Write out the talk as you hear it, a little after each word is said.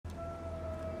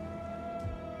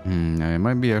It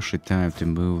might be actually time to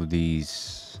move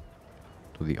these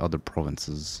to the other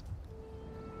provinces.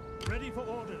 Ready for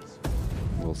orders.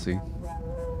 We'll see.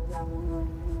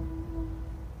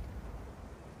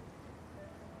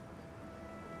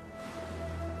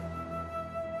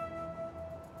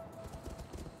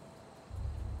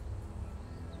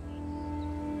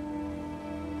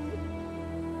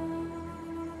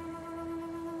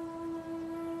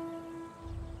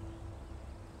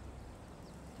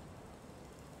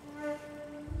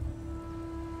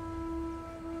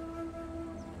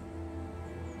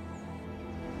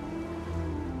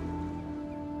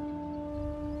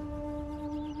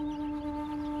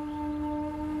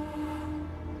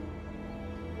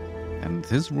 And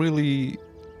it is really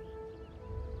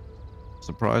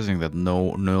surprising that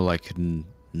no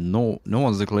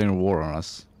one's declaring war on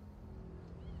us.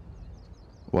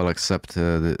 Well, except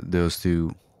those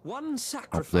two One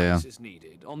up there. sacrifice is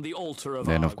needed on the altar of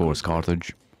Then, our of course, goodwill.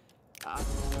 Carthage.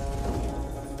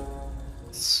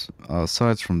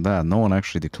 Aside from that, no one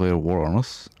actually declared war on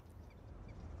us.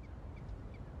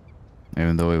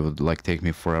 Even though it would like take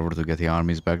me forever to get the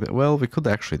armies back there. Well, we could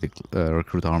actually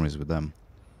recruit armies with them.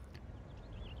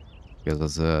 Because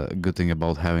that's a good thing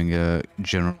about having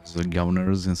generals and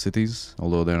governors in cities.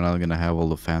 Although they're not gonna have all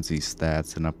the fancy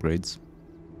stats and upgrades.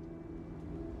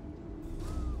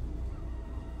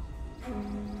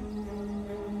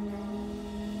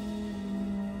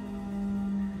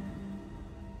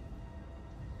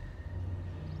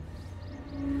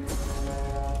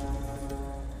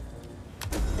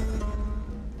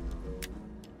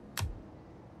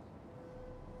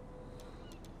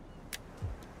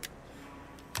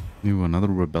 New another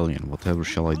rebellion. Whatever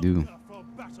shall I do? For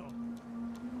battle.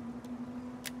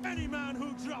 Any man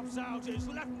who drops out is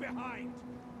left behind.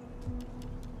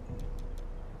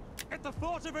 Get the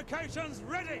fortifications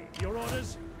ready. Your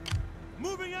orders.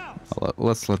 Moving out.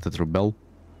 Let's let it rebel.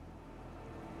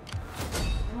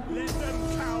 Let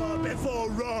them cower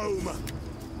before Rome.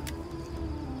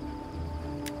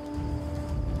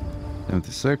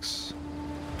 76.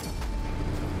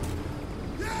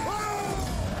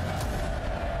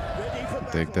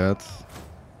 Take that.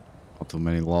 Not too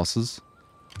many losses.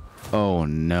 Oh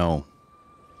no.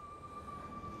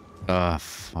 Ah,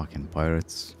 fucking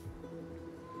pirates.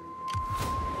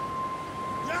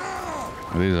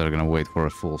 These are gonna wait for a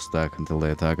full stack until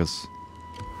they attack us.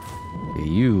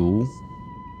 You.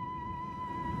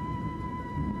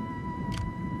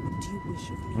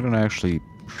 We're gonna actually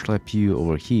slap you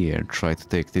over here and try to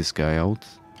take this guy out.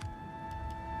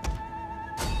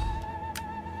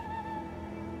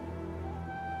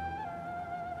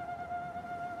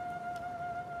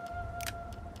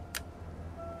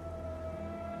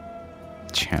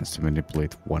 Chance to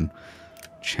manipulate 1.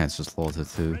 Chance to slaughter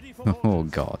 2. Oh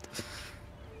god.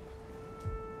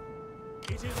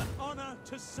 It is an honor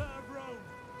to serve Rome.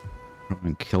 Try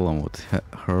and kill him with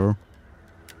her.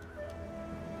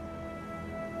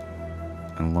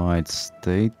 Allied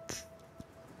state.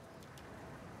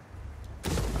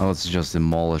 Oh, let's just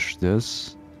demolish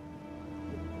this.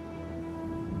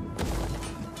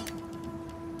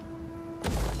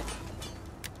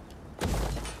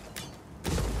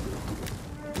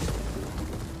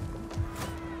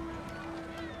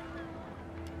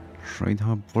 Trade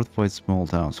hub, fortified small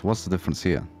towns. What's the difference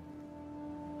here?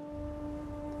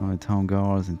 Town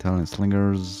guards, Italian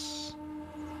slingers.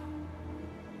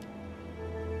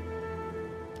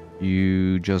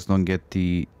 You just don't get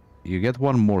the... You get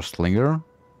 1 more slinger.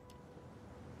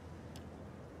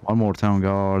 1 more town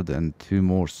guard and 2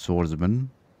 more swordsmen.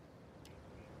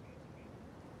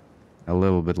 A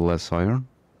little bit less iron.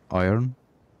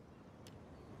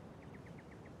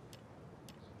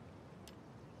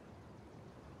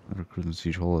 Recruiting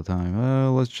siege all the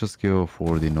time. Let's just go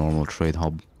for the normal trade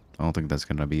hub. I don't think that's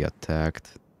gonna be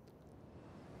attacked.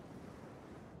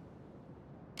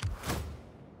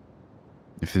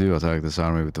 If you do attack this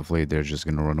army with the fleet, they're just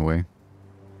gonna run away.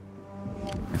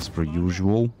 As per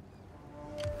usual.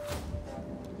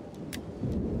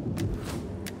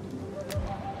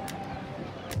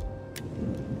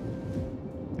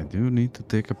 I do need to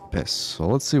take a piss. So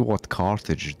let's see what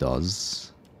Carthage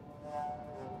does.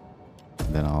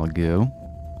 Then I'll go.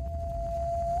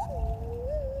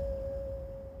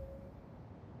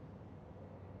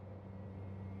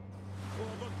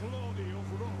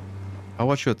 How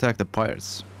about you attack the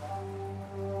pirates?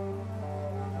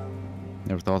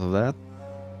 Never thought of that?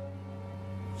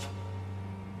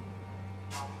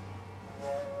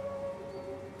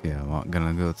 Yeah, I'm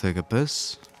gonna go take a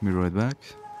piss. Be right back.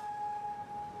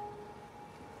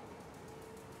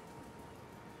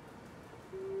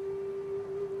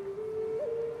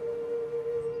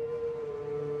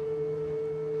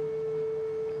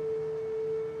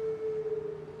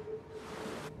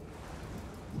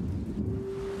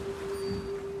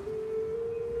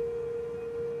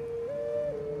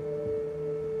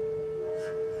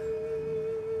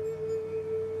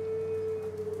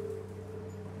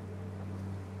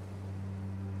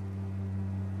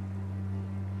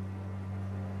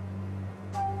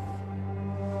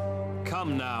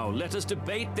 Come now, let us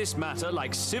debate this matter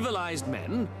like civilized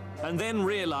men, and then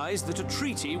realize that a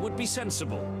treaty would be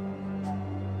sensible.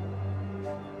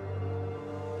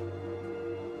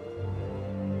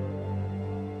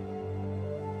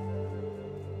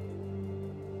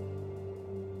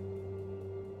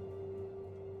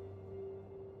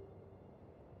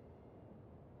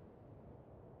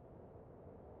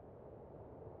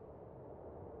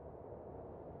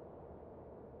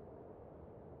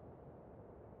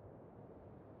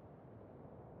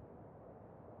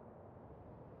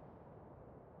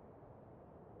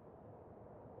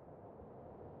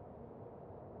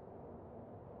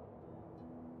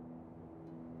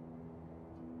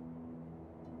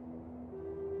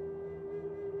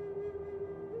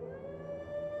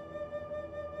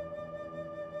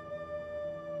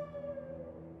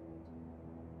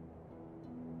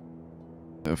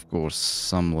 Of course,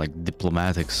 some like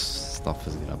diplomatic stuff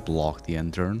is gonna block the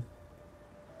end turn.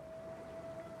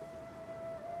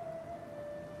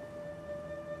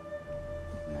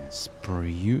 Nice per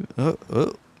you.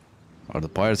 Are the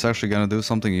pirates actually gonna do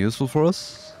something useful for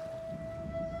us?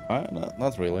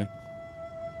 Not really.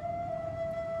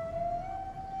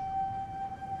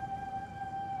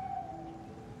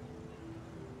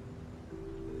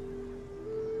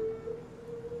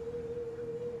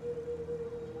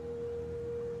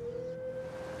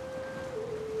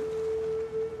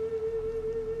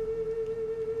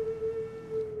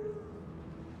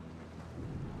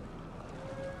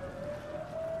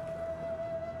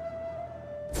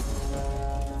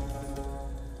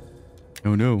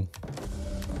 Oh no.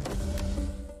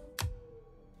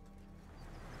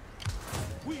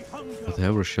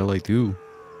 Whatever shall I do?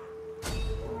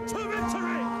 To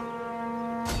victory!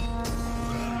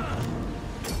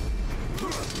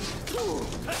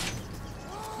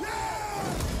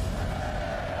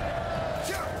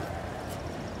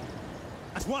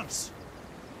 At once!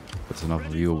 That's enough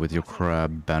of you with your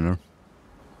crab banner.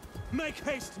 Make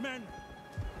haste, men!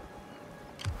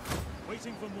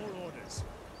 Waiting for more orders.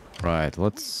 Right,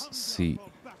 let's see.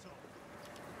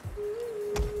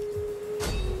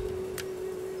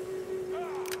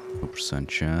 %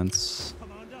 chance.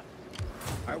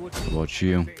 What about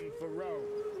you?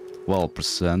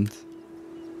 12%.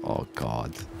 Oh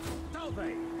god. How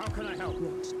can I help?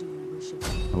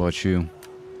 How about you?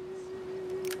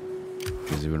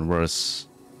 It's even worse.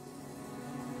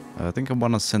 I think I'm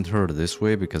gonna send her this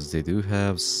way because they do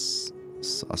have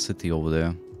a city over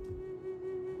there.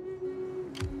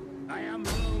 I am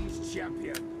Rome's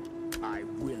champion. I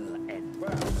will end.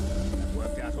 Well, that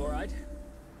worked out all right.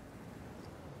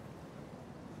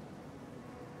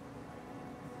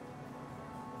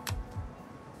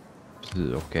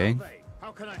 Okay.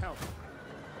 How can I help?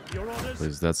 Your orders?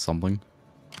 Is that something?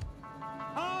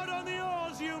 Hard on the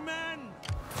oars, you men!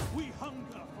 We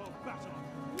hunger for battle,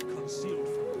 concealed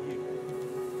from you.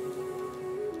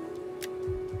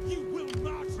 You will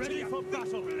march ready for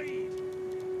battle. Bleed.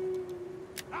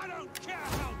 I don't care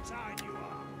how tired you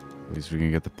are. At least we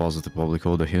can get the positive public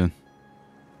order here.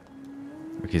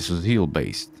 Okay, so it's heal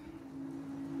based.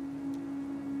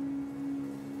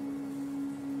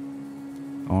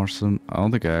 Arson. I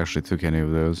don't think I actually took any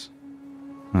of those.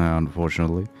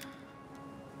 Unfortunately.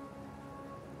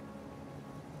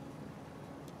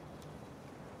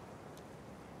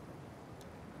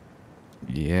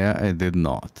 Yeah, I did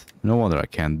not. No wonder I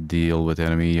can't deal with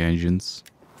enemy engines.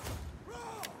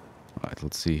 Right,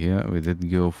 let's see here. We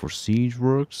did go for siege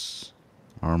works.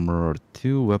 Armor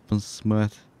 2,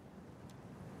 weaponsmith.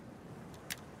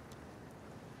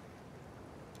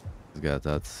 Let's get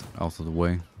that out of the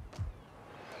way.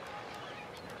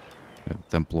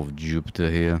 Temple of Jupiter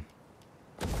here.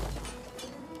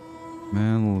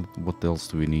 Man, what else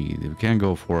do we need? We can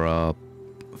go for a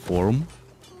forum.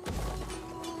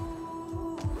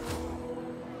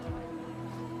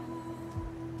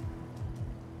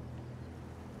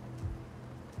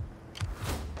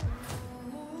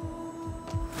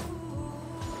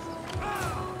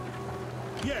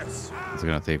 Yes. It's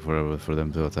gonna take forever for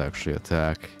them to actually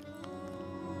attack.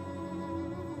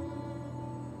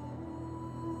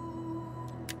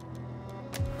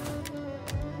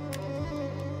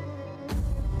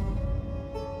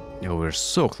 Yo, we're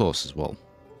so close as well.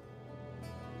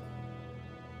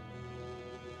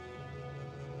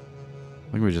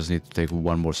 I think we just need to take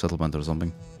one more settlement or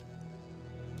something.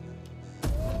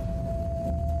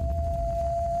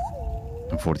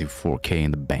 And 44k in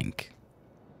the bank.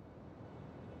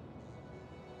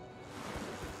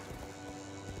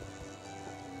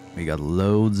 We got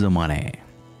loads of money.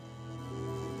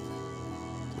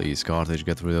 Please, Carthage,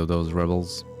 get rid of those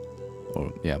rebels.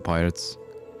 Or, yeah, pirates.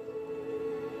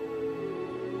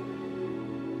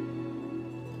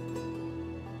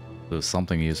 Do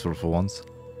something useful for once.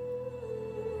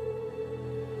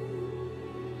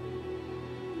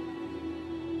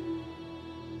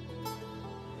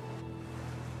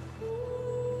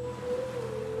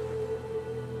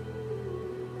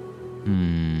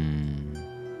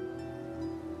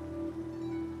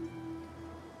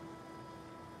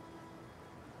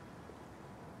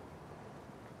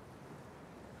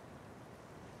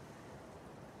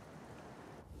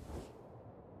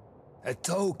 A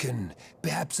token,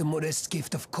 perhaps a modest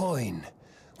gift of coin.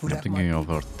 Would I'm have thinking my of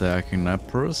attacking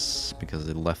Empress because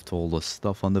it left all the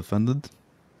stuff undefended.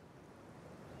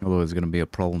 Although it's gonna be a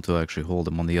problem to actually hold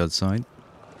them on the other side.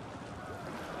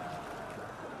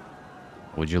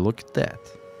 Would you look at that?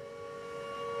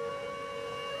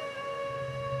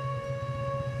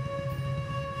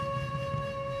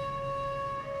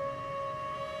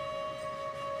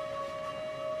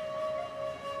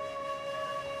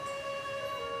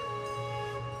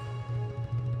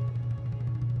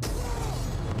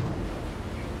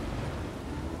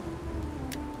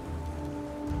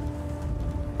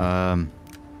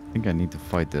 I think I need to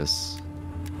fight this.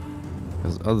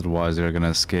 Because otherwise they're gonna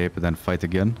escape and then fight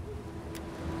again.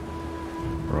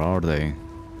 Or are they?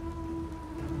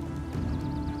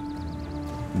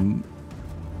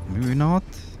 Maybe not?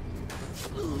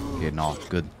 Okay, not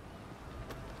good.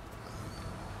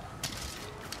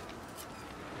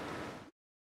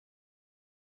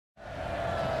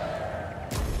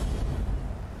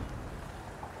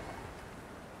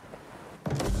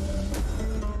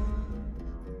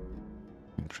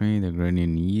 Trade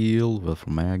agrarian yield, well,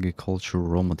 from agriculture,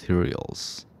 raw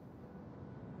materials.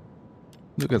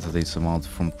 Look at this amount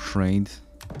from trade.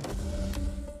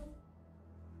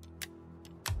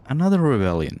 Another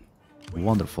rebellion.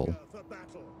 Wonderful. For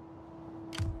battle.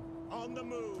 On the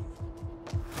move.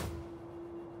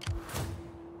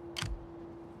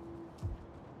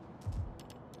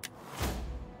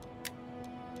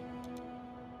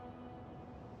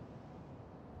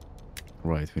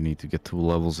 Right, we need to get 2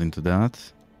 levels into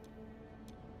that.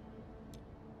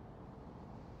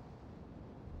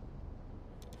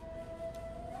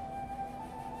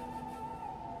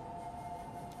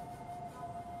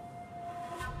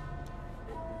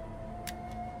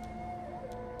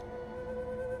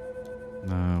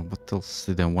 What else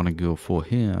did I want to go for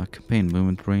here? Campaign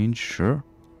movement range, sure.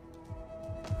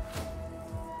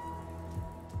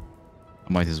 I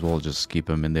might as well just keep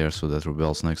him in there so that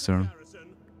rebels next turn.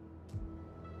 Garrison.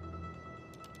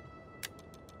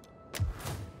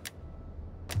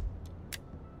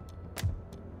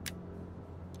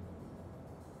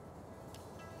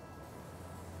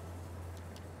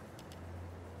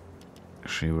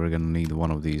 Actually, we're gonna need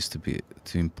one of these to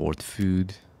import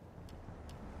food.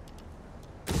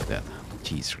 That,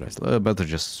 jeez Christ, better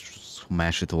just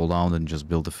smash it all down and just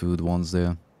build the food ones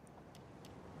there.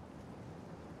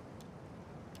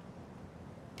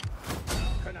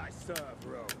 Can I serve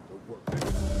Rome? The workers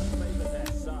favor their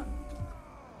son.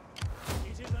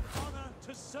 It is an honor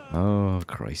to serve. Oh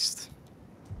Christ.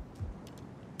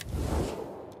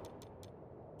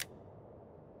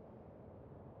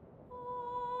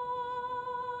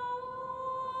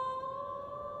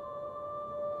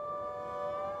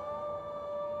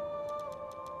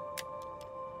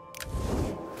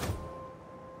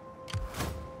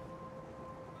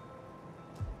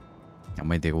 I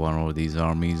might take one of these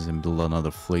armies and build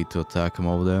another fleet to attack them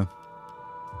over there.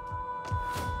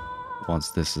 Once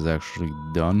this is actually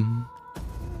done.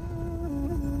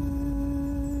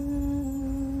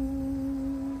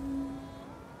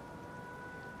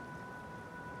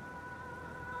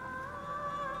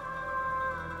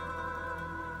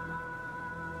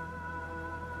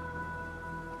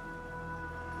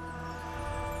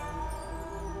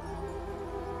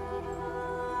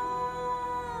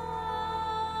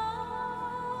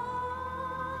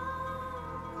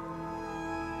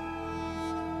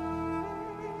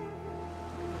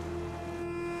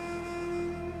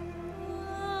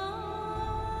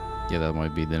 Yeah, that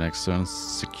might be the next turn.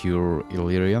 Secure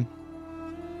Illyria.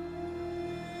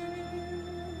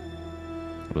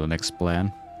 For the next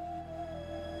plan.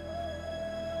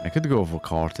 I could go for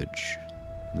Carthage,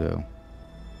 though.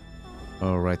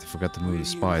 Oh, right, I forgot to move the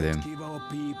spy then. give our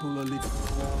people a little...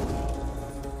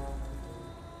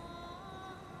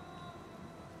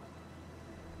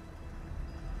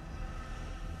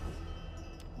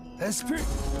 Esprit.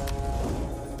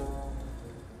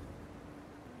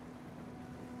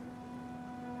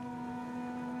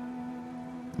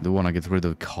 I do want to get rid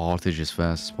of Carthage as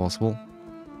fast as possible.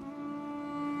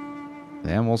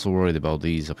 I am also worried about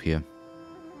these up here.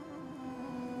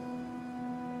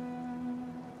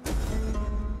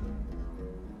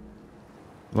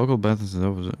 Local battles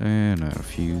and I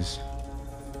refuse.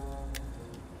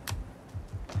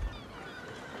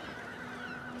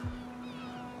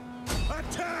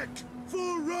 Attack! For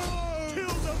Rome! Kill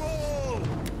them all!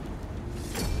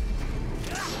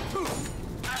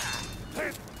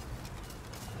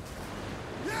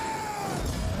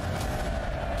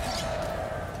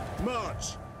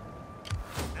 March!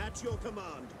 At your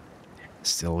command.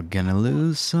 Still gonna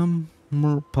lose some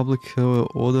more public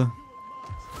order.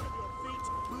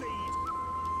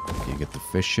 Okay, get the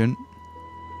fish in.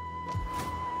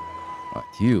 Right,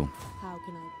 you. How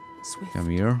can I Come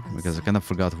here, because I kind of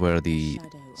forgot where the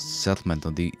settlement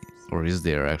on the... Or is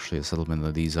there actually a settlement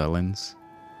on these islands?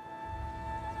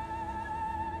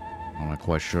 I'm not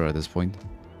quite sure at this point.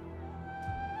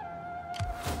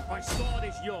 My sword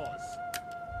is yours.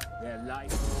 Their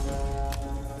life.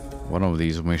 One of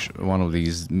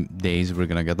these days we're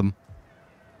gonna get them.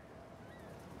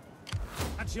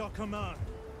 At your command.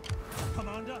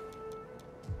 Commander?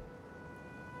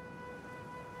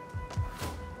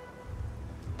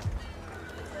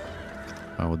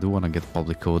 I do want to get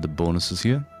public code bonuses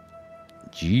here.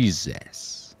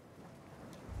 Jesus.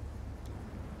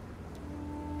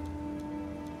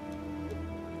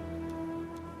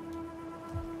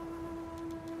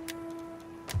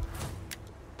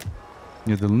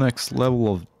 Yeah, the next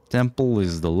level of temple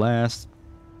is the last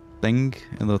thing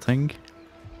in the thing.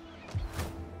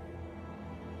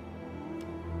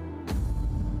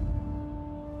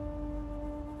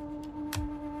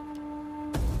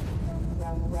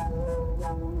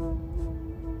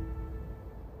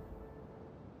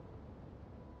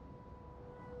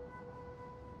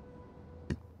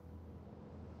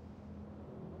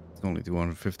 It's only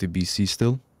 250 BC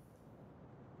still.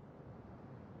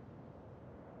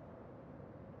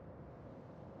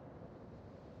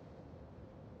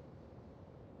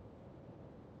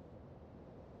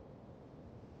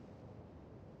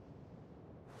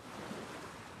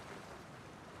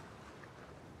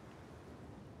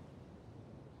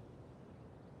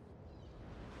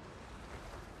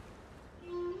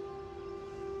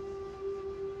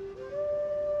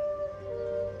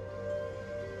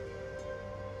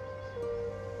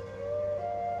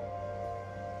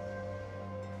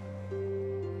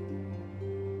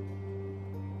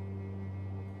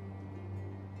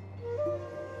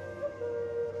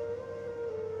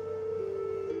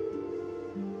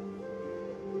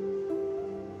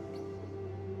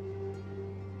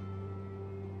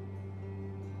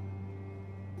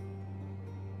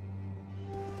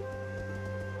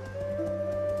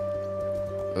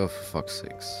 Oh, for fuck's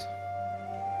sakes.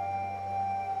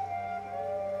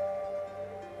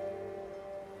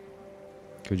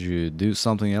 Could you do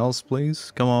something else,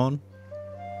 please? Come on.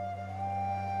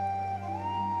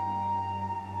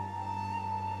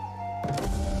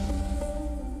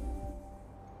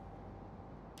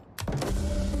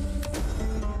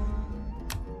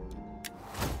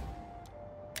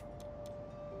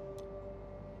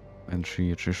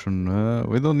 Entry attrition.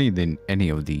 We don't need any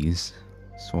of these.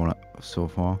 So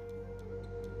far.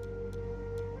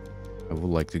 I would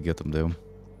like to get them though.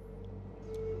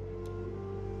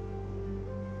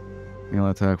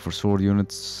 Melee attack for sword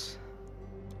units.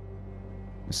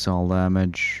 Missile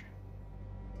damage.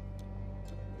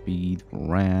 Speed for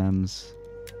rams.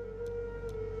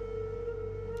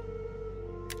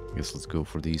 Guess let's go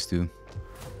for these two.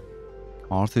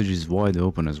 Carthage is wide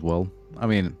open as well. I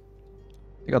mean,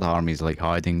 they got armies like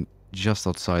hiding just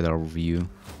outside our view.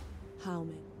 How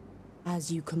many?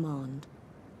 As you command.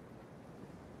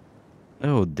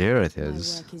 Oh, there it My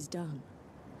is. work is done.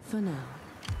 For now.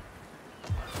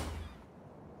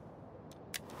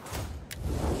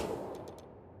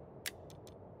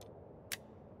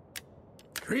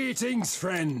 Greetings,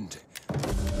 friend.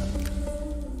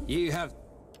 You have...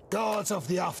 Gods of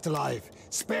the afterlife,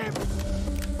 spare...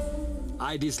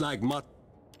 I dislike mud.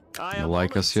 I You am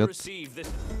like honored us to yet? receive this.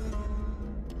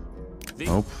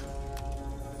 Nope.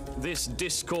 This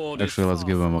discord Actually, let's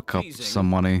give him a cup, some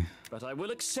money. But I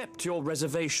will accept your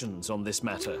reservations on this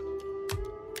matter.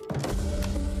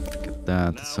 Get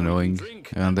that, it's Now we annoying. can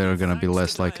drink And they're give gonna be thanks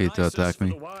less to likely to Dionysus attack for me.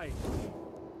 the wine.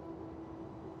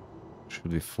 Should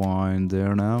be fine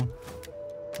there now.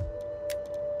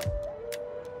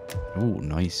 Oh,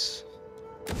 nice.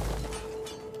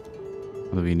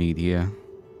 What do we need here?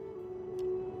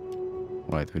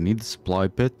 Right, we need the supply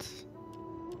pit.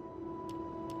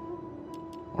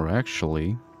 Or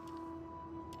actually...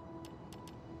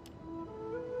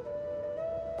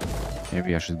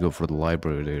 maybe I should go for the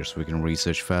library there so we can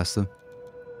research faster.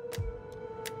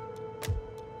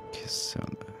 Okay, so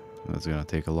that's gonna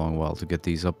take a long while to get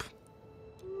these up.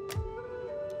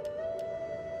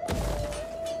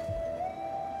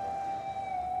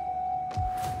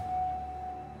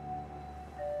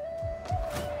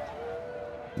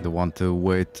 They want to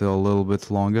wait a little bit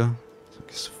longer. So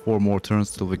just 4 more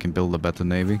turns till we can build a better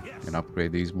navy and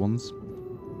upgrade these ones.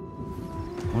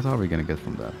 What are we gonna get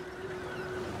from that?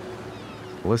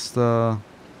 Ballista.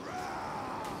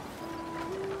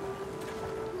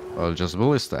 Well, just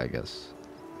ballista, I guess.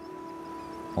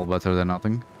 All better than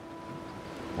nothing.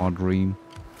 More dream.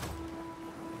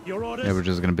 Your orders? Yeah, we're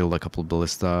just gonna build a couple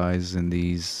ballistas in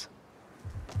these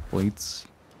plates.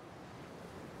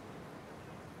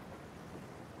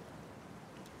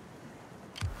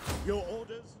 Your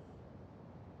orders?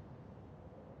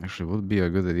 Actually, it would be a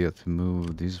good idea to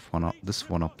move this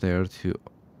one up there to...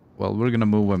 Well, we're gonna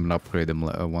move them and upgrade them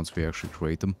once we actually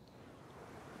create them.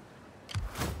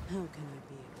 How can I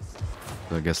be of assistance?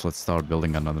 So I guess let's start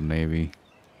building another navy.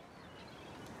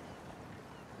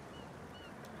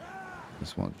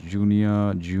 This one's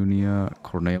Junia,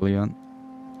 Cornelian.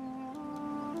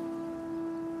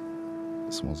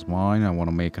 This one's mine. I want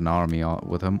to make an army out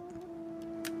with him.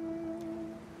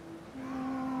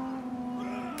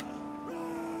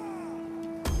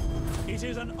 It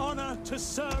is an honor to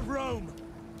serve Rome.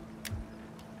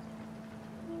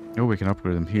 Oh, we can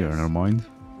upgrade them here. Never mind.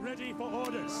 Ready for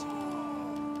orders.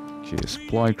 Okay,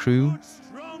 supply crew.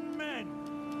 Strong men.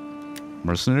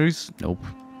 Mercenaries? Nope.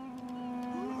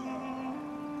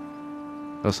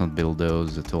 Let's not build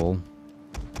those at all.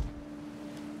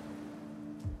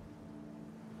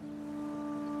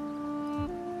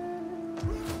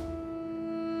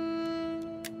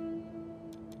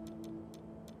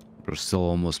 We're still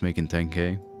almost making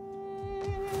 10k.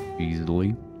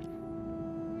 Easily.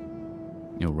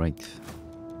 You're right.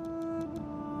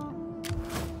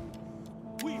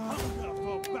 We hunger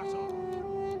for battle.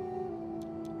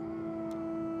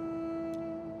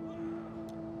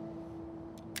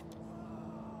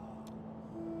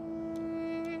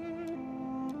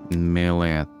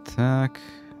 Melee attack.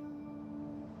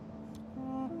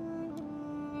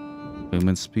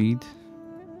 Movement speed.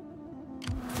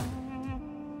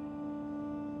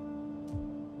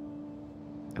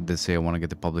 I did say I want to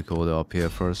get the public order up here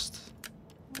first.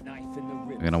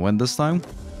 We're gonna win this time.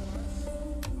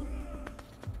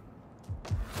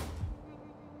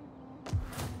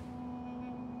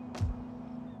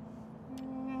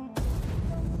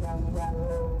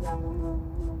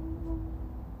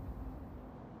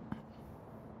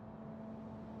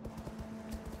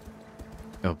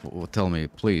 Oh, well, tell me,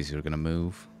 please, you're gonna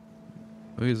move.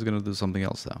 Or he's gonna do something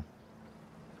else now.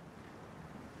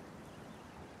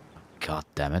 God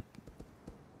damn it.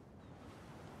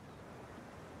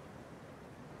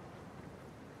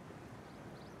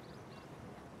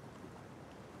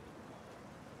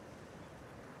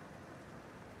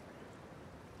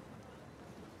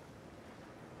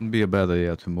 Wouldn't be a bad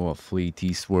idea to move a fleet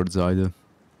eastwards either.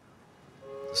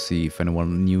 See if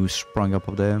anyone new sprung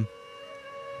up there.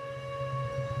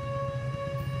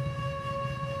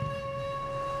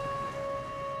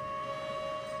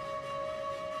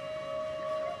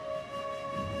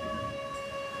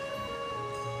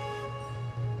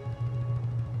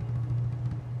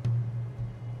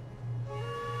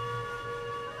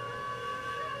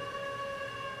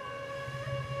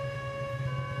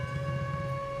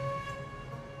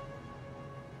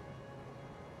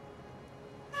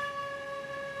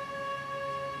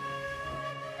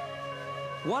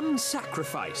 One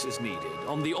sacrifice is needed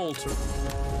on the altar.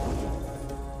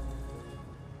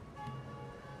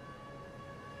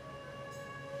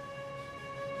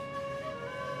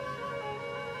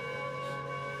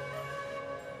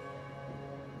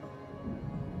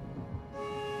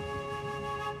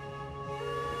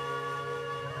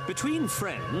 Between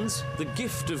friends, the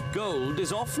gift of gold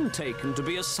is often taken to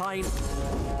be a sign.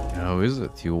 How is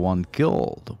it? You want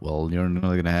gold? Well, you're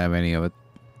not gonna have any of it.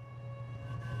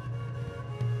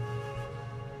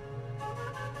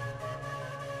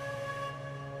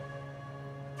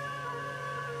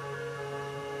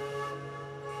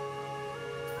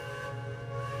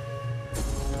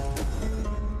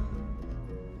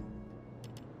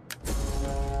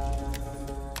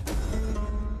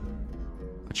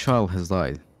 A child has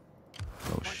died.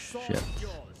 Oh shit.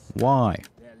 Why?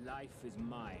 Their life is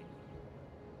mine.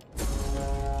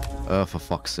 For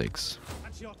fuck's sakes.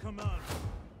 At your command.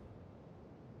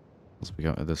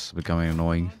 This is becoming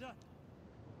annoying. Commander.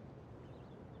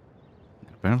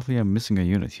 Apparently I'm missing a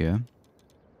unit here.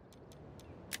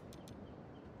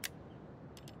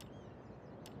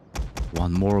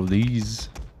 One more of these.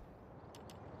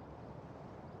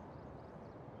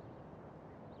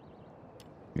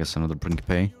 I guess another brink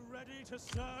pay. You ready to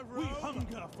serve Rome? We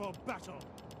hunger for battle.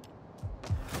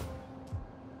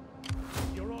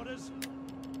 Your orders?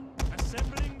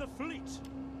 Assembling the fleet.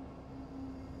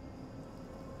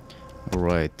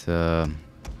 Alright,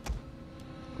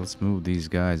 Let's move these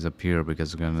guys up here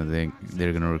because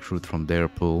they're gonna recruit from their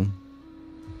pool.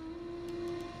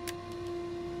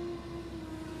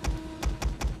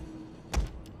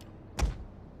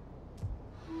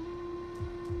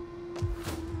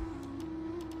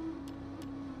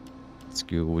 Let's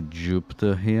go with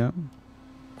Jupiter here.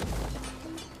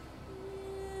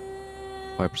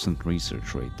 5%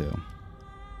 research rate though.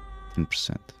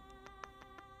 10%.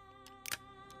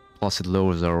 Plus it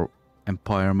lowers our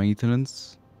Empire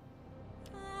maintenance.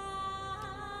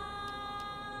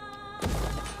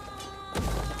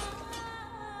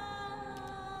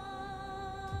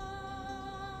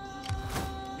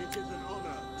 It is an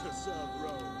honor to serve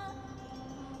Rome.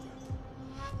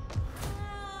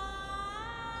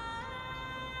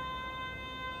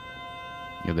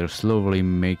 Yeah, they're slowly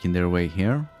making their way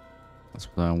here. That's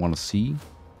what I want to see.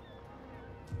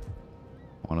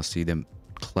 I want to see them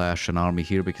clash an army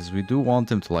here because we do want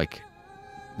them to like...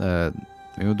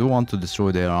 we do want to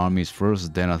destroy their armies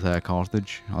first, then attack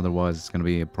Carthage. Otherwise, it's going to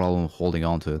be a problem holding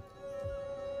on to it.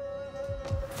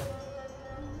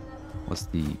 What's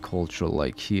the culture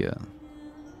like here?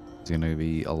 It's going to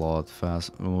be a lot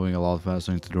moving a lot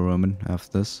faster into the Roman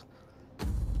after this.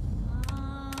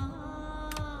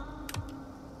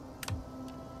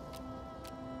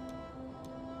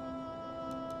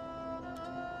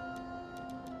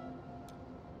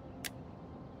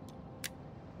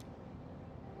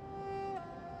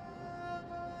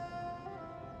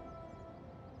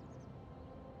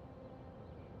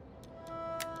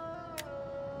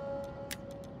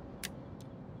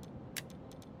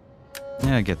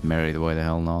 Yeah, get married, why the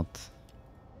hell not?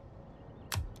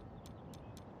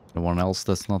 Anyone else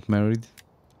that's not married?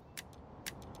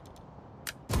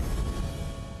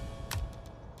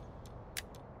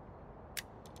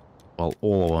 Well,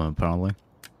 all of them apparently.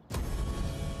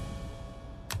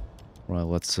 Right,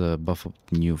 let's buff up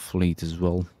the new fleet as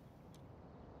well.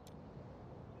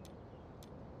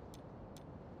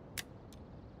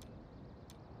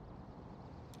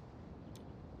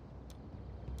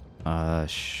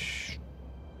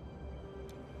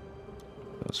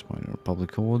 That's minor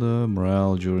public order,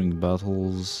 morale during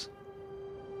battles,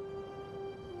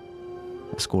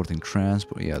 escorting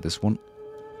transport. Yeah, this one.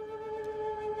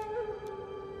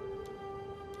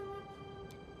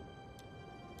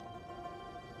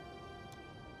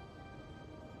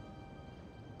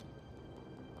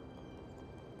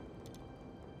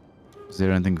 Is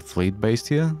there anything fleet based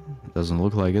here? Doesn't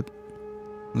look like it.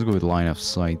 Let's go with line of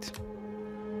sight.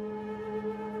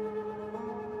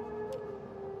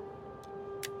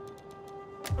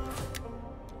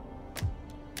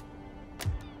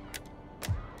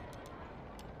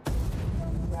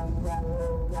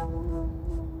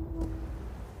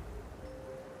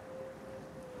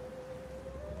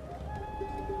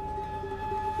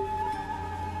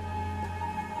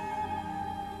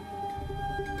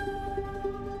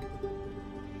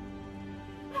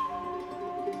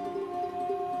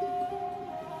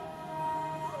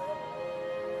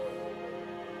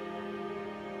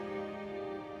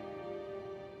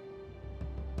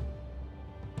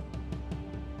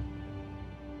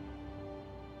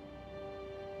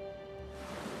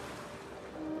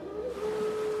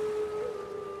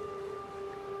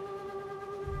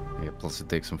 Plus it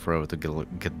takes them forever to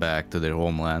get back to their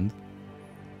homeland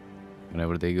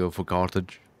whenever they go for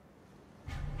Carthage.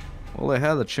 Well, they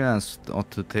had a chance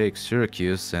to take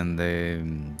Syracuse and they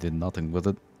did nothing with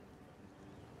it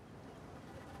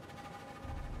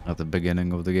at the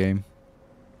beginning of the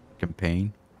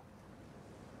campaign.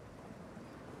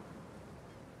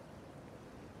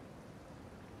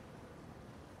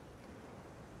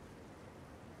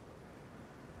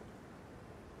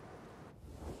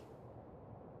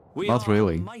 We Not are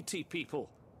really. a mighty people,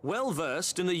 well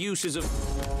versed in the uses of...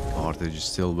 Carthage is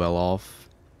still well off.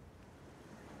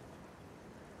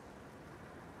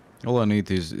 All I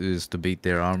need is to beat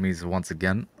their armies once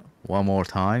again, one more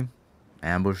time,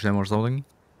 ambush them or something,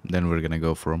 then we're gonna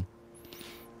go for them.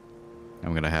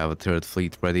 I'm gonna have a third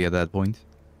fleet ready at that point.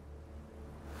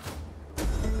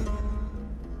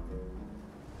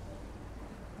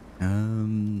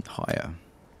 Higher.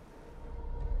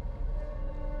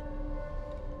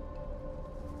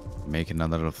 Make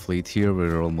another fleet here.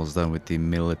 We're almost done with the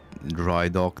dry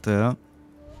dock there.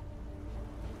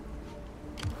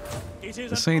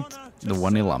 This ain't the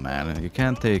vanilla, man. You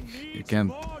can't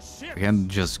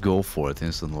just go for it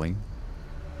instantly,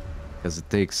 because it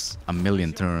takes a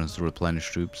million turns to replenish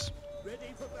troops.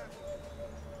 Ready for battle.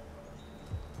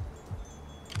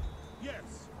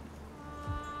 Yes.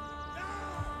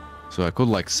 So I could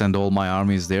like send all my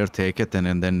armies there, take it,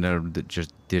 and then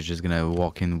they're just gonna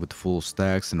walk in with full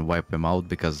stacks and wipe them out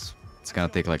because It's gonna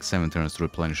take like 7 turns to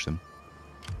replenish them.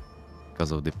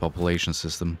 Because of the population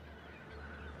system.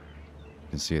 You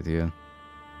can see it here.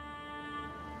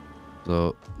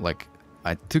 So, like,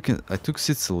 I took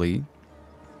Sicily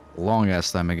a long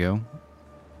ass time ago.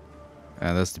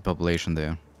 And that's the population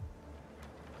there.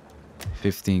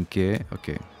 15k,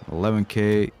 okay.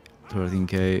 11k,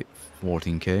 13k,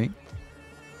 14k.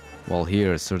 While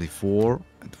here it's 34,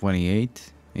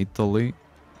 28, Italy.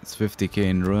 It's 50k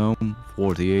in Rome,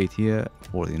 48 here,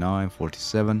 49,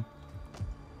 47.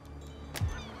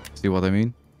 See what I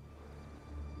mean?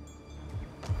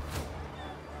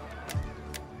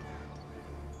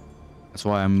 That's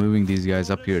why I'm moving these guys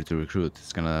up here to recruit.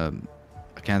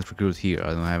 I can't recruit here, I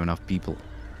don't have enough people.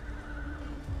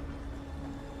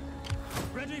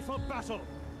 Ready for battle.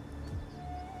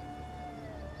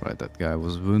 Right, that guy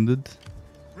was wounded.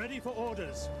 Ready for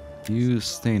orders. You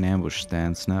stay in ambush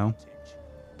stance now.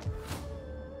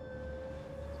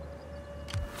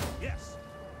 Yes.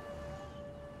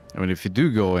 I mean, if you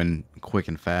do go in quick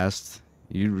and fast,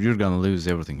 you're gonna lose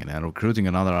everything, and recruiting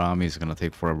another army is gonna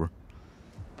take forever.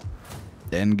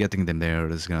 Then getting them there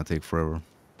is gonna take forever.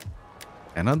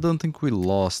 And I don't think we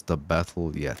lost the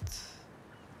battle yet.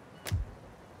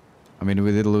 I mean,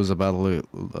 we did lose a battle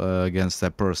against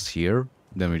Epirus here.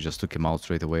 Then we just took him out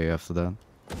straight away after that.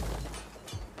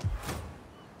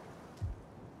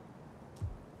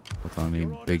 Without any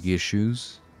big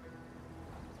issues.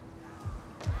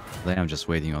 Then I'm just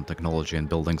waiting on technology and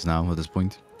buildings now at this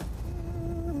point.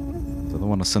 So I don't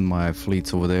want to send my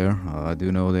fleets over there. I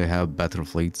do know they have better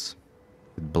fleets.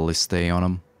 With ballistae on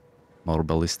them. More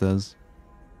ballistas.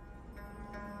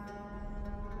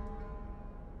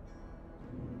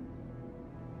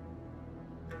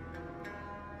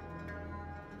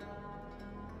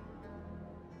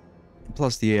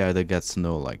 Plus the AI that gets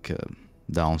no like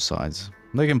downsides.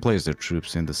 They can place their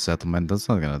troops in the settlement. That's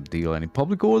not gonna deal any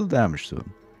public order damage to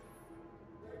them.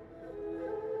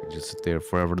 They just sit there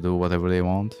forever, do whatever they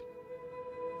want.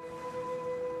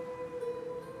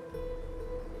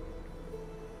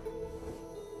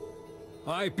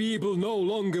 My people no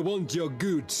longer want your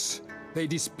goods. They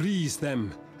displease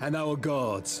them and our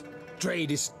gods. Trade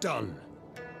is done.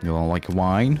 You don't like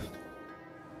wine?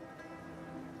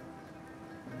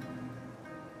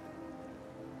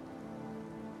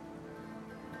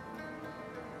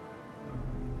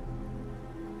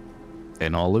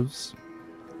 And olives?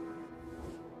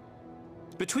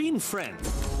 Between friends.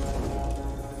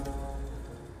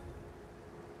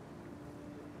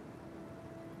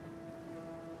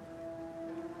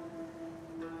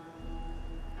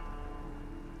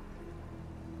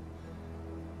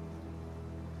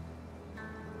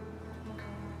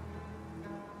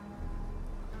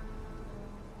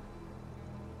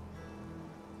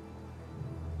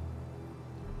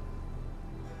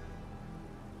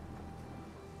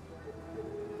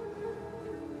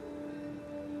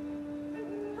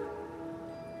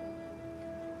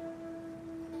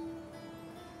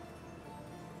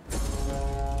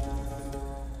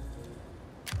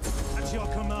 At your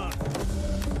command.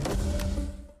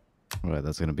 Right,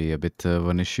 that's gonna be a bit of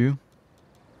an issue.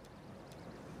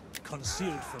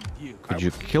 Concealed from view. Could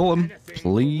you kill him,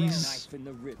 please? Knife in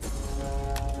the rib.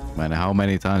 Man, how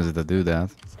many times did I do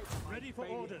that? Ready for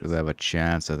orders. Do they have a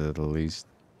chance at it at least?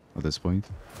 At this point?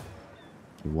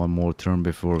 One more turn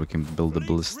before we can build the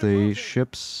ballistae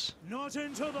ships. Not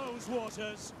into those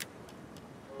waters.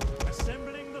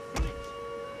 Assembling the fleet.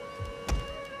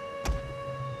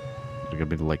 There's gonna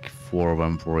be like 4 of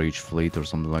them for each fleet or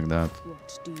something like that.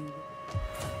 What do you...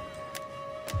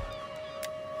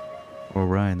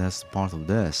 Alright, that's part of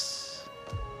this.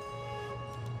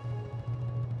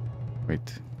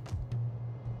 Wait.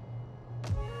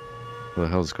 Where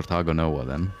the hell is Carthago Nova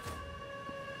then?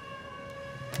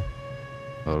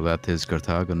 Oh, that is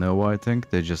Carthago Nova, I think.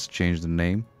 They just changed the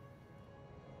name.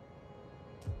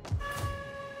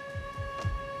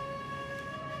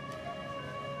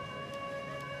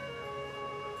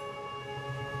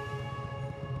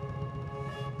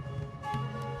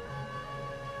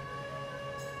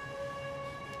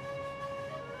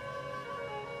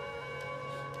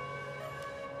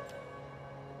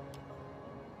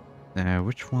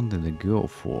 Which one did they go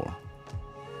for?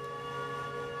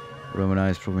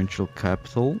 Romanized provincial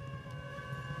capital.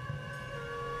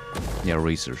 Yeah,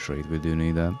 research rate, we do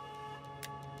need that.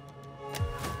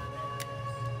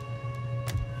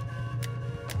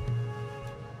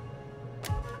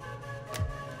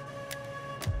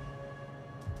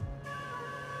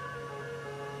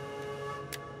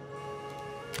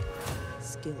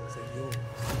 Skills are yours.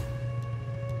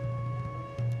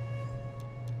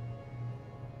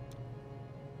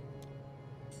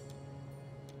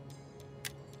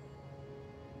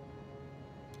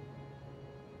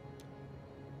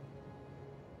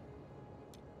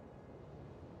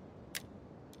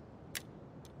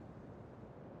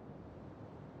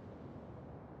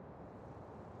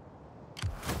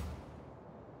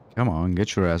 Come on,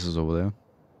 get your asses over there.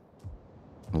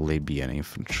 Libyan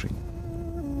infantry.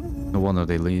 No wonder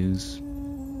they lose.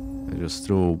 They just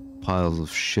throw piles of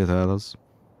shit at us.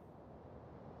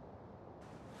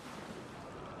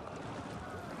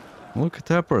 Look at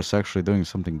Emperor's actually doing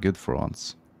something good for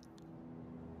once.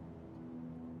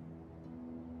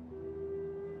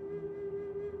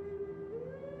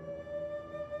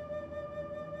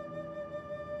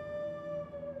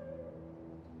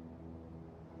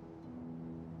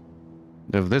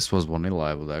 If this was vanilla,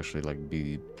 I would actually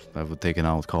I would taken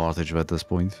out Carthage at this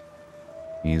point.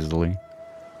 Easily.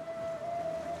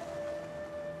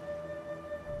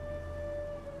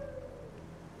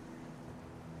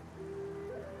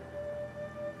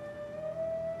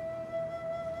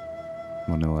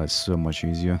 Vanilla is so much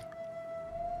easier.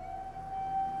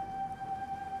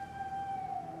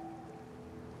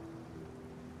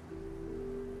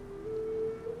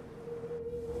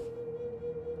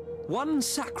 One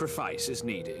sacrifice is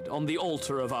needed on the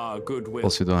altar of our goodwill.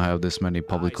 Plus you don't have this many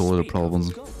public order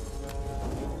problems.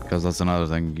 Because that's another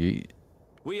thing.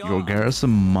 Your garrison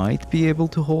might be able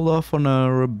to hold off on a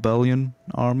rebellion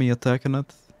army attacking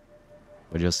it.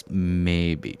 But just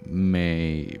maybe.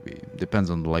 Depends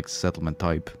on the settlement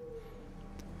type.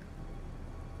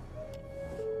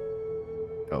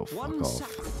 Oh, fuck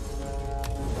off.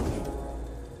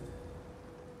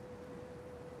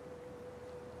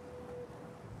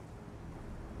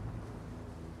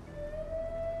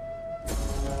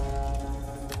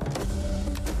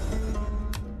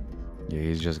 Yeah,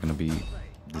 he's just gonna be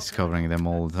discovering them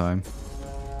all the time.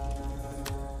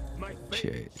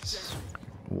 Jeez.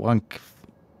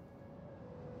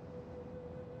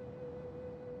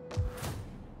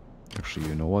 Actually,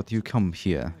 you know what? You come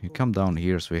here. You come down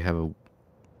here so we have a...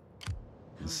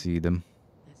 see them.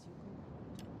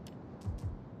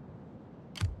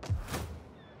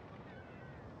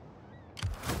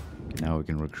 Okay, now we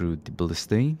can recruit the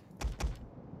Ballistae.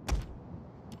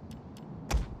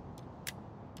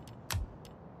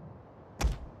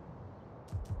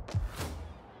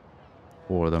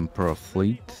 For them per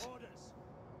fleet.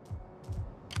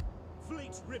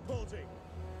 Fleet reporting.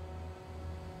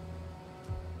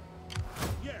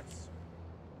 Yes.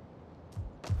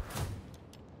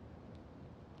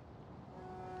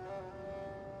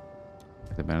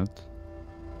 Wait a minute.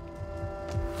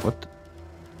 What?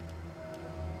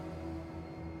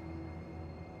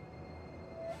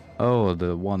 Oh,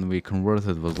 the one we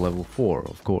converted was level 4,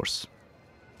 of course.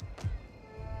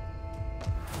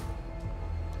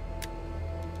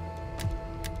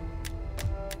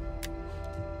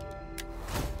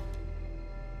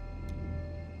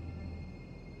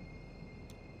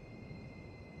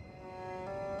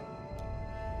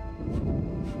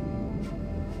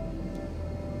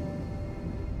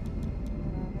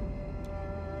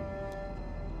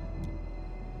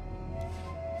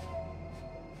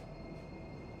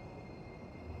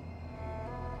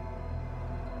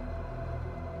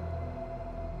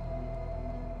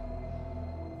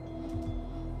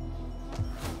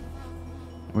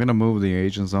 I'm gonna move the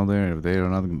agents down there. If they are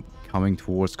not coming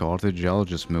towards Carthage, I'll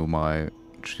just move my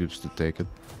troops to take it.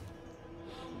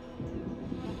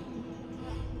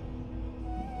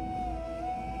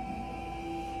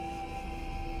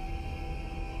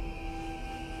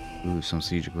 Ooh, some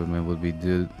siege equipment would be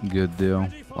good though,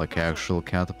 like actual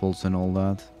catapults and all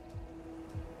that.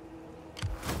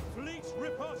 Fleet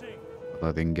reporting. But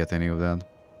I didn't get any of that.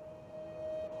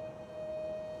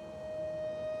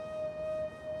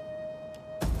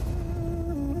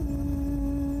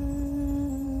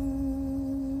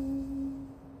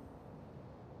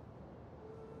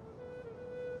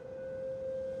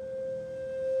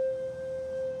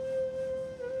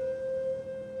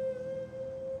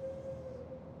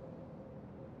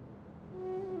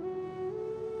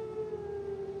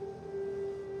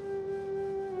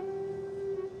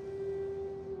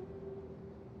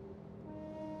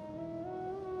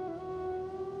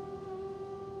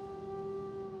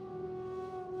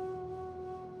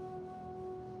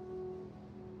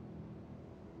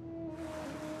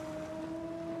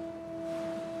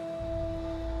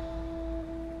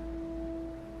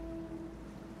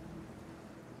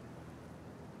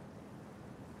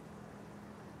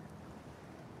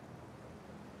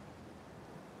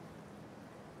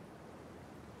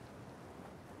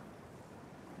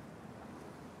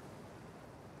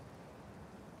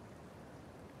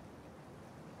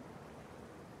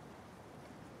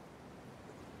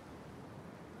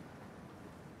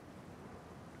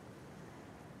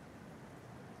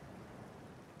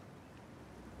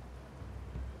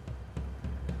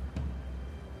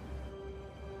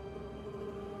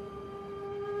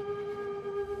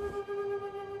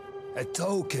 A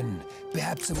token.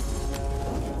 Perhaps a...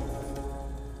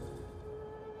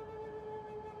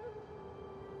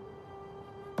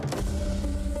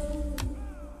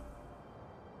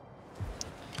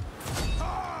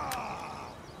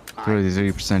 Ah!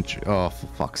 33%. Oh, for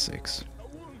fuck's sakes.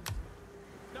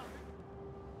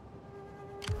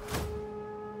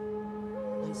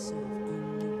 I serve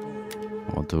only one.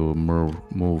 I want to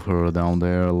move her down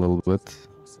there a little bit.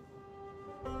 Possible.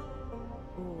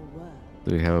 Or were.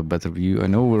 Do we have a better view? I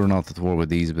know we're not at war with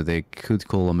these, but they could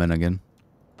call them in again.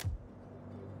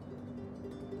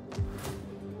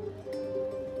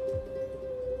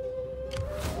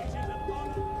 It is an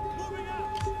honor. Moving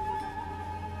out.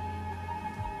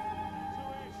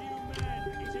 To you men,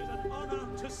 it is an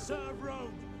honor to serve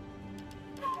Rome.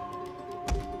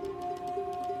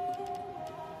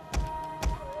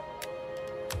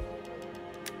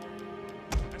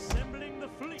 Assembling the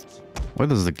fleet. Why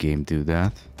does the game do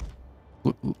that?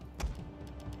 Your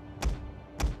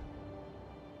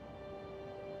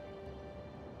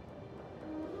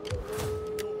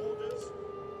orders.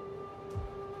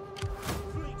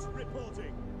 Fleet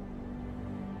reporting.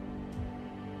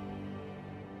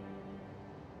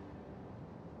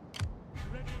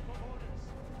 Ready for orders.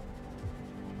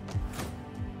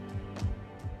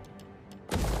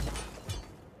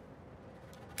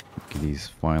 Okay, these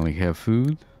finally have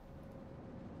food.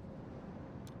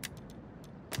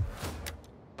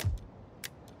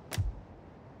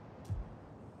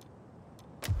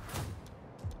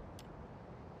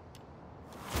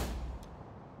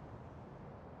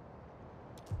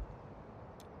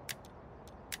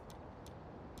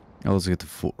 Let's get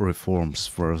the reforms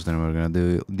first, then we're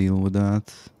gonna deal with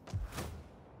that.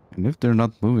 And if they're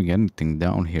not moving anything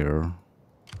down here,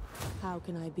 How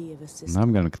can I be of assistance? then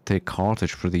I'm gonna take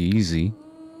Carthage pretty easy.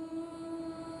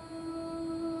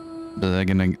 But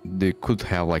again, they could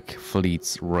have like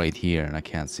fleets right here, and I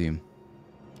can't see them.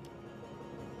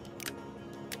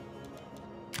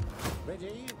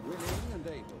 Ready, willing, and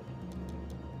able.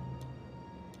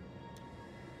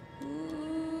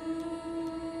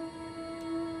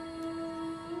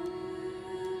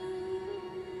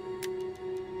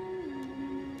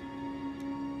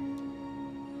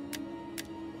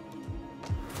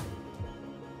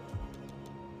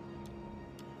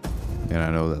 And I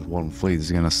know that one fleet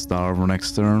is gonna starve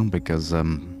next turn because,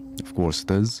 of course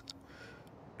it is.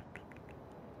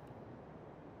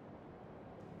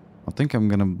 I think I'm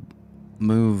gonna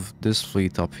move this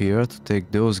fleet up here to take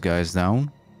those guys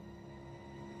down.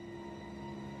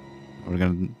 We're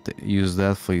gonna use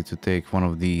that fleet to take one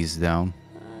of these down.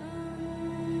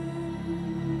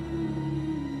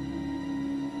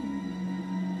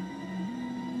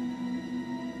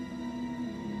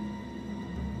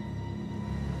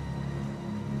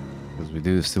 Because we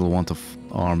do still want an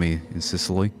army in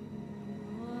Sicily.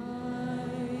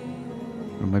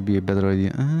 Or might be a better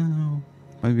idea. Oh,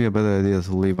 might be a better idea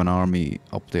to leave an army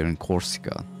up there in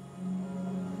Corsica.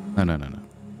 No.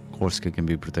 Corsica can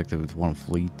be protected with one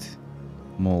fleet,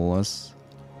 more or less.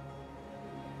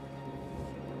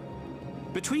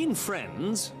 Between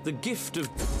friends, the gift of...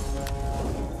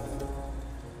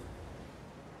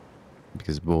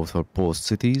 Because both are post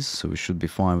cities, so we should be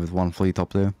fine with one fleet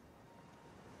up there.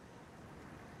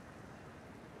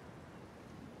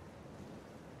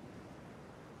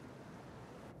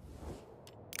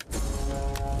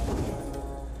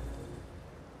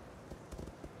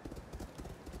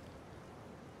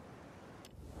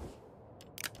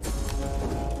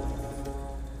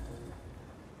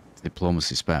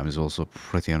 Diplomacy spam is also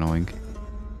pretty annoying.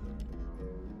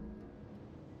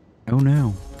 Oh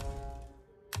no.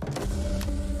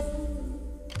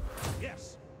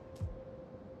 Yes.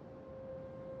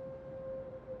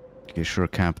 Okay, sure,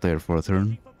 camp there for a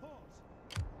turn. For port.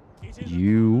 It is an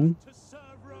You honor to serve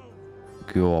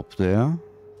Rome. go up there.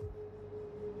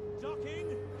 Docking.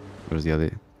 Where's the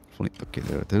other fleet? Okay,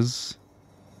 there it is.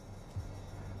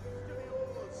 To the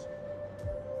oars.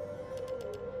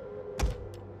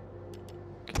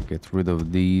 Okay, get rid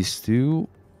of these two.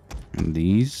 And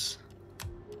these.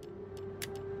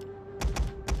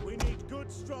 We need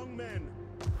good, strong men.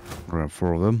 Grab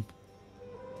 4 of them.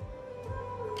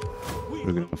 We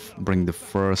We're gonna bring the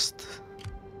first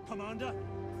Commander.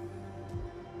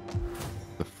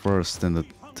 and the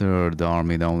third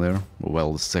army down there.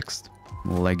 Well, the 6th.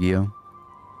 Legia.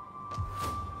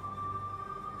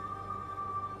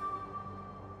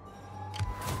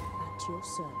 At your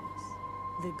service.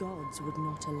 The gods would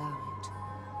not allow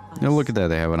it. Now look at that,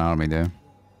 they have an army there.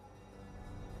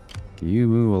 Can you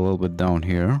move a little bit down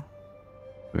here?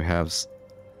 We have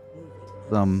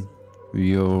some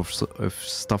view of if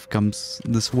stuff comes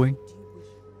this way.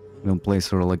 We can place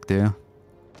her like there.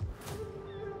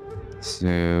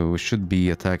 So we should be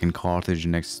attacking Carthage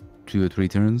next 2 or 3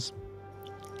 turns.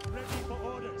 Ready for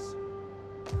orders.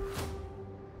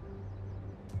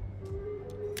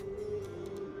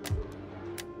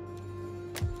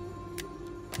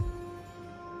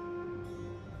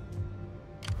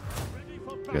 Ready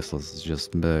for battle. Guess let's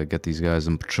just get these guys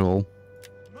on patrol.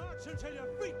 March until your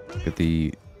feet bleed. Get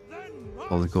the Then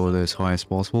public order as high as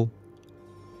possible.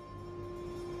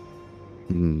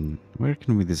 Where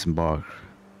can we disembark?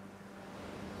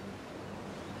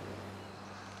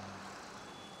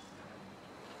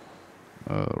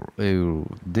 Oh,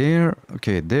 there.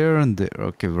 Okay, there and there.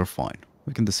 Okay, we're fine.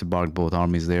 We can disembark both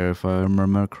armies there if I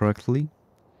remember correctly.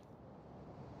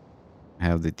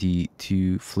 Have the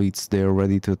T2 fleets there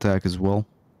ready to attack as well.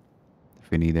 If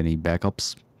we need any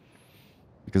backups.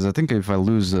 Because I think if I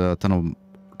lose a ton of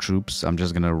troops, I'm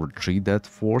just gonna retreat that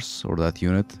force or that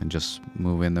unit and just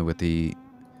move in with the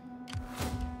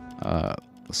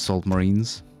assault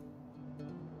marines.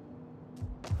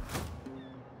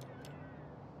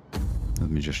 Let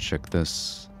me just check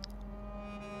this.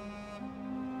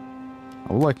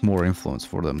 I would like more influence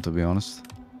for them, to be honest.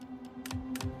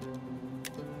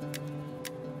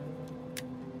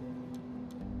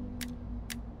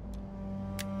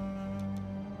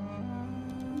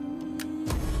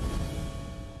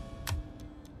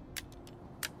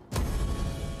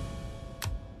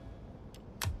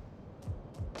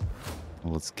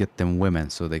 Let's get them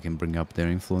women so they can bring up their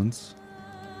influence.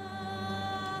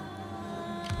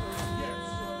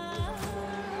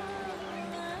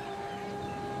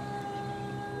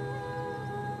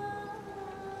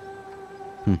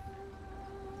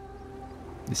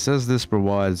 It says this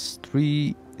provides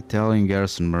 3 Italian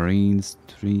garrison marines,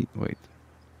 3... wait.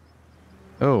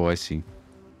 Oh, I see.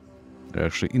 They're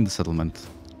actually in the settlement.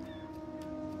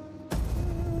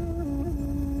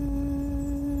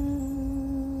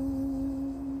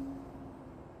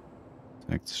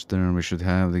 Next turn we should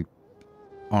have the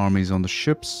armies on the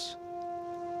ships.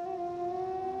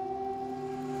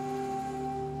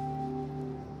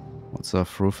 What's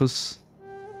up, Rufus?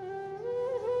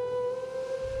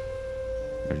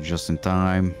 They're just in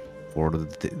time for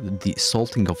the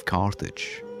assaulting of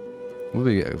Carthage. Would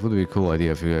be a cool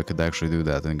idea if you could actually do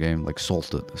that in a game, like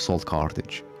assault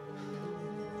Carthage.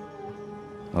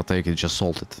 I'll take it, just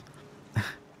salt it. I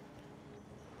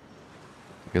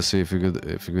guess if you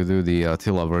could do the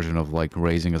Attila version of like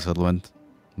raising a settlement,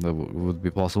 that would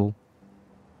be possible.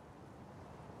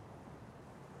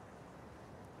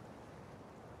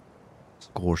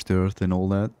 Scorched earth and all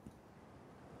that.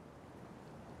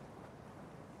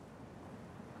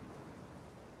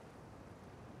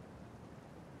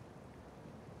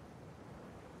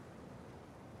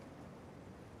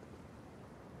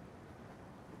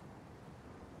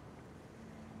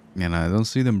 And I don't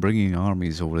see them bringing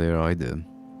armies over there either.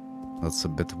 That's a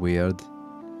bit weird.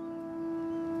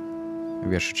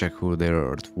 Maybe I should check who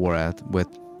they're at war with.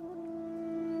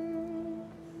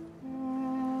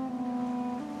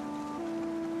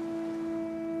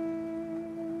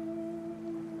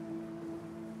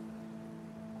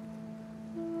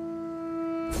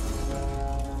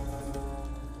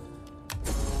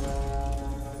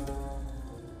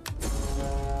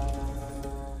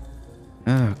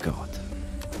 Oh god.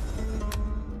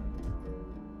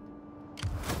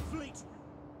 fleet.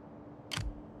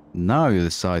 Now you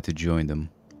decide to join them.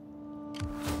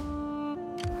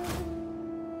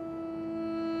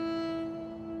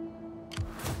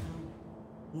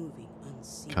 Moving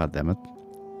unseen. God damn it.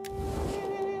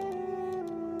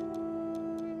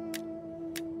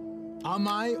 Am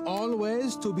I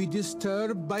always to be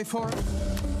disturbed by force?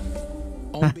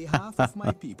 On behalf of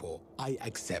my people, I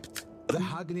accept. The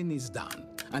haggling is done,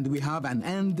 and we have an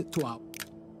end to our...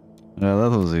 Yeah, that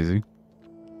was easy.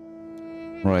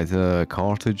 Right,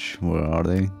 Carthage, where are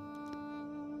they?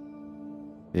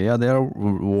 Yeah, they are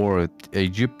war at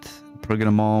Egypt,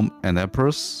 Pergamum, and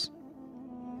Epirus.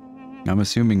 I'm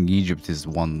assuming Egypt is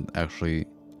one actually.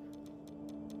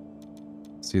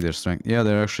 See their strength. Yeah,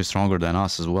 they're actually stronger than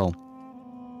us as well.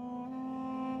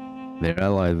 They're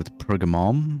allied with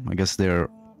Pergamum. I guess they're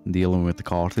dealing with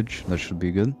Carthage. That should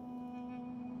be good.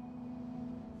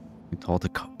 We thought the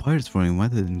pirates were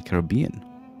invented in the Caribbean.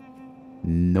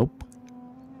 Nope.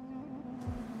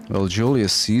 Well,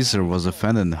 Julius Caesar was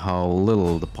offended how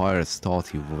little the pirates thought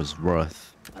he was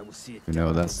worth. You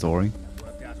know that story?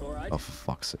 Oh, for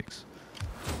fuck's sakes.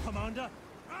 Commander,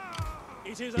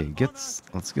 it is Okay, an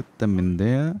let's get them in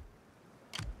there.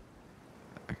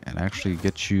 And actually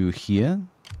get you here. honor.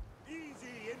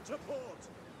 Easy into port.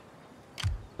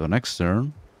 So next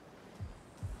turn,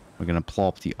 we're gonna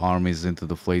plop the armies into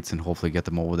the fleets and hopefully get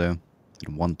them over there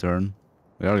in one turn.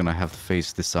 We are gonna have to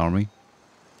face this army.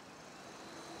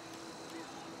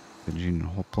 Carthaginian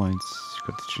hoplites,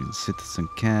 Carthaginian citizen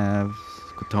cav,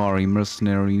 Qatari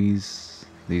mercenaries.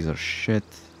 These are shit.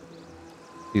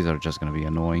 These are just gonna be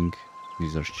annoying.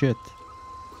 These are shit.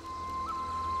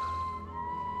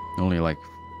 Only like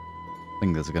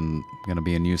thing that's gonna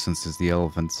be a nuisance is the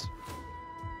elephants.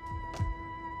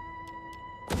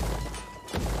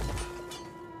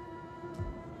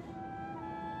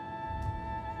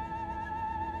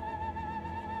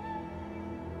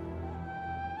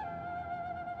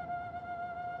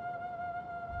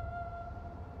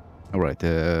 Alright,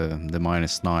 the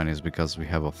 -9 is because we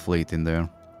have a fleet in there.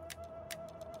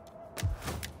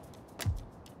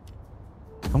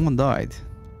 Someone died.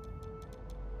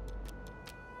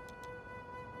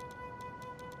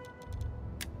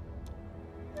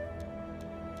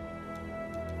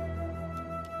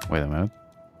 Wait a minute.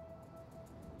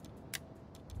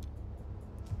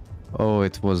 Oh,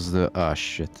 it was the... ah,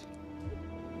 shit.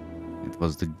 It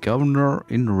was the governor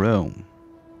in Rome.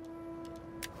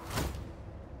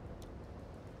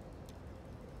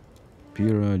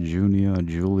 Impera,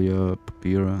 Julia,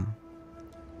 Papira.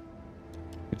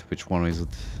 Which one is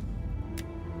it?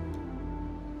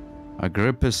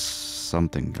 Agrippus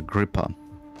something. Agrippa.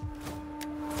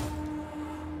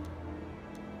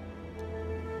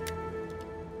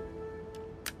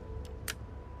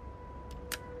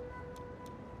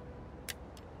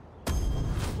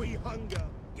 We hunger.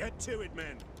 Get to it,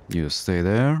 men. You stay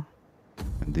there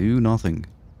and do nothing.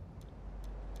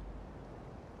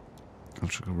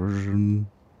 Culture conversion.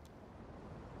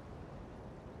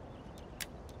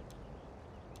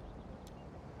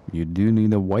 You do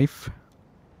need a wife.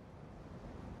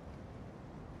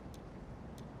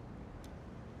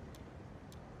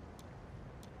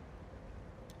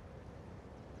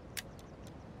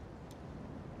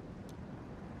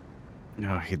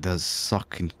 Oh, he does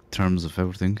suck in terms of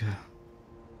everything.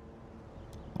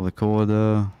 Public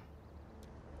order.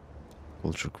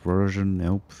 Culture conversion,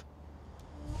 nope.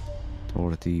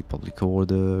 Authority, public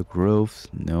order, growth,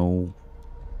 no.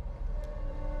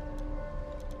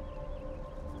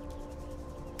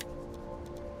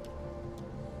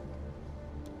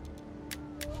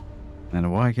 And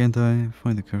why can't I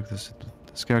find the characters?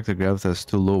 This character gravitas is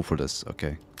too low for this,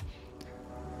 okay.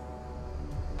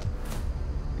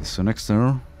 So next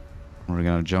turn, we're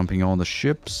gonna jumping on the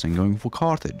ships and going for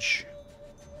Carthage.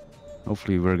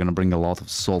 Hopefully we're gonna bring a lot of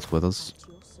salt with us. At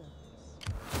your service.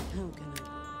 How can I?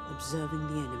 Observing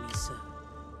the enemy, sir.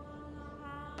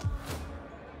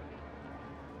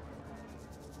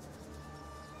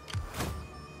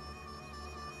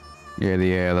 Yeah,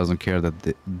 the AI doesn't care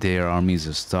that their armies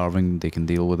are starving. They can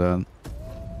deal with that.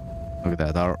 Look at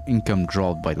that. Our income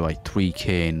dropped by like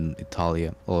 3k in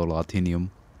Italia or Latinium.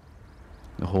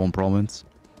 The home province.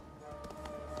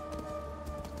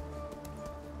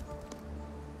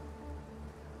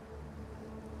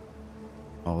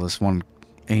 Oh, this one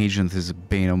agent is a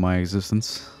bane of my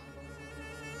existence.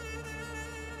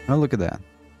 Oh, look at that.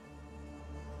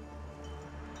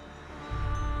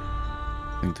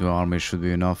 I think 2 armies should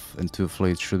be enough, and 2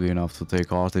 fleets should be enough to take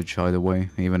Carthage either way,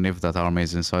 even if that army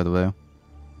is inside of there.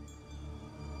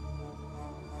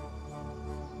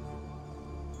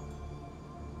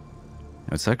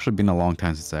 It's actually been a long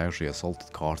time since I actually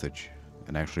assaulted Carthage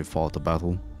and actually fought the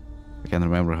battle. I can't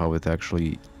remember how it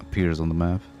actually appears on the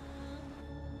map.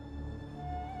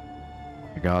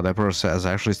 My god, Emperor has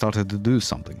actually started to do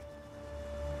something.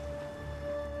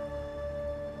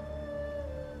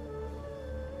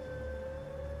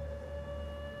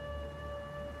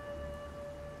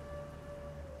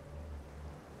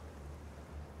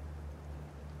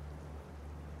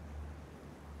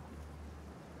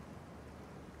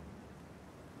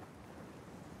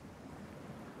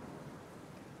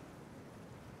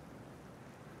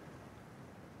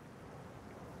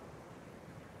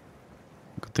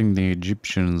 Good thing the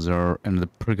Egyptians are, and the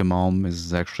Pergamum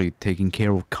is actually taking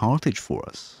care of Carthage for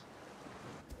us.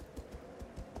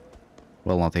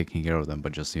 Well, not taking care of them,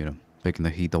 but just, you know, taking the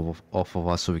heat off of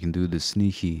us so we can do the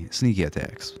sneaky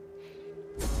attacks.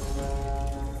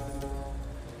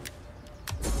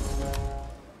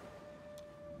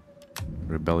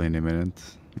 Rebellion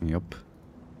imminent. Yup.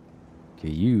 Okay,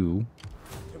 you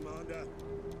Commander.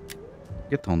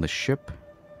 get on the ship.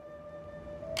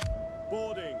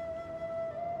 Boarding.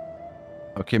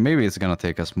 Okay, maybe it's gonna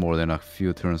take us more than a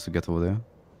few turns to get over there.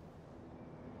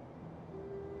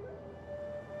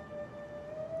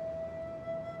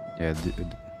 Yeah,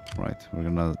 right. We're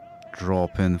gonna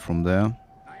drop in from there.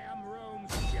 I am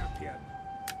Rome's champion.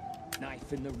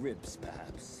 Knife in the ribs,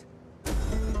 perhaps.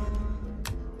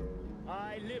 I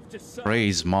I live to serve.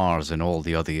 Praise Mars and all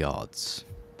the other gods.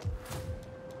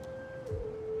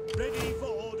 Ready for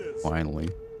orders. Finally.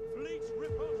 Fleet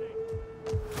reporting.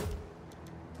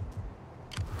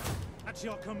 At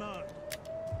your command.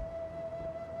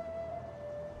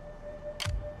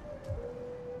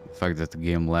 The fact that the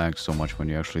game lags so much when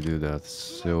you actually do that is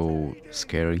so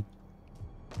scary.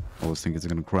 I always think it's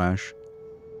gonna crash.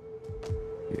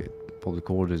 Yeah, public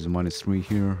order is -3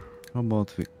 here. How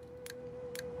about we...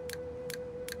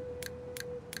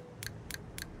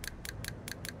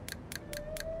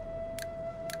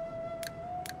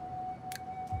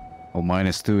 Well,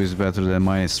 -2 is better than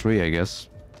 -3, I guess.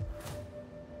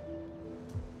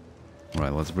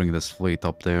 Right, let's bring this fleet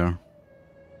up there.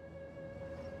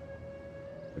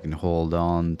 We can hold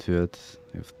on to it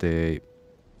if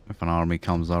an army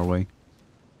comes our way.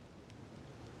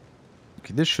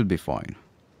 Okay, this should be fine.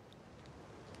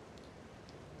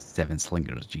 7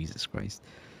 slingers, Jesus Christ.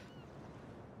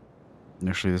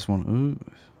 Actually, this one...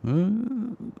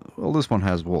 well, this one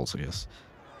has walls, I guess.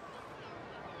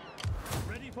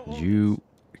 Ready for orders. You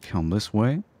come this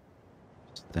way.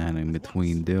 Stand in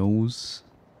between those.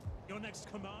 Your next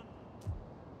command.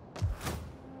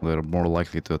 They're more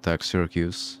likely to attack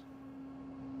Syracuse.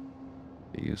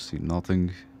 You see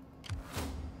nothing.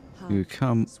 You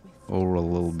come over a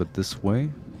little bit this way.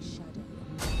 A shadow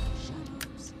among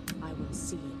shadows. I will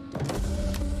see it done.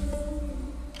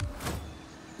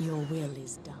 Your will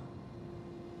is done.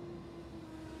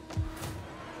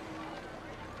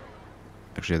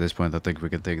 Actually, at this point, I think we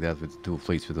can take that with 2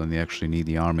 fleets. We don't actually need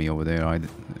the army over there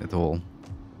at all.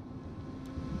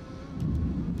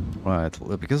 Right,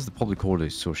 because the public order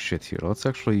is so shit here, let's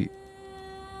actually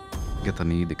get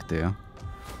an edict there.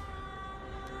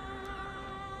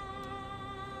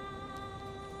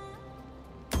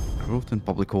 Growth in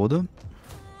public order.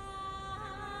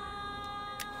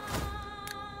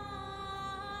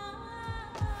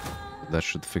 That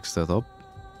should fix that up.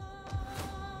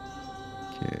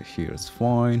 Okay, here it's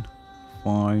fine.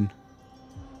 Fine.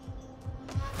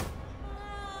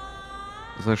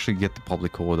 Let's actually get the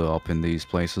public order up in these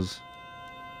places.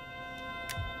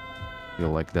 Feel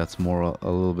like that's a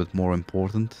little bit more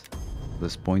important at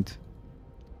this point.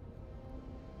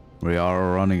 We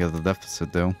are running at a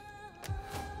deficit though.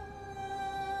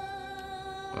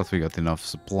 But we got enough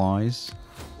supplies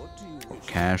or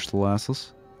cash to last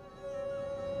us.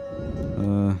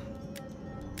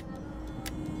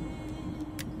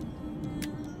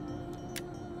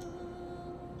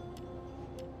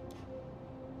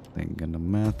 Ain't gonna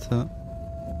matter.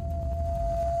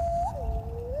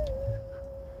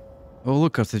 Oh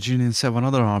look, Carthaginians have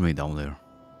another army down there.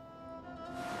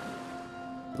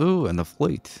 Oh, and a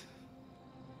fleet.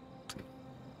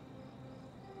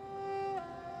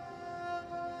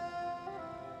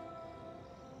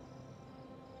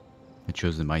 I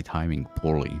chose my timing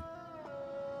poorly.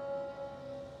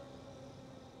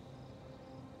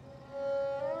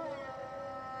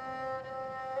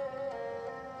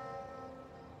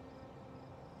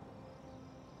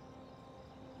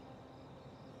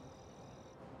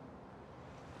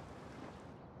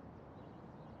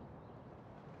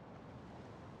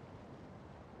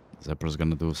 Zebra's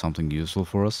gonna do something useful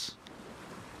for us.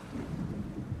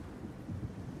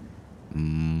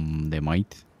 They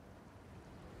might.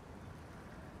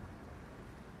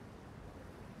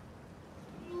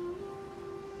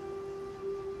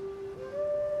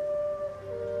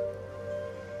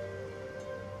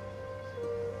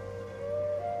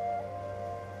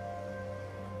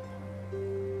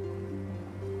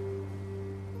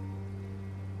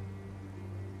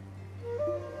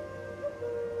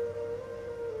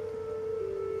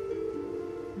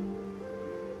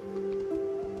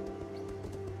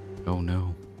 Oh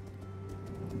no.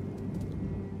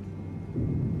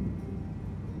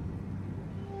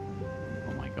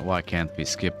 Oh my god, why can't we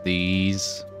skip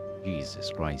these?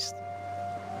 Jesus Christ.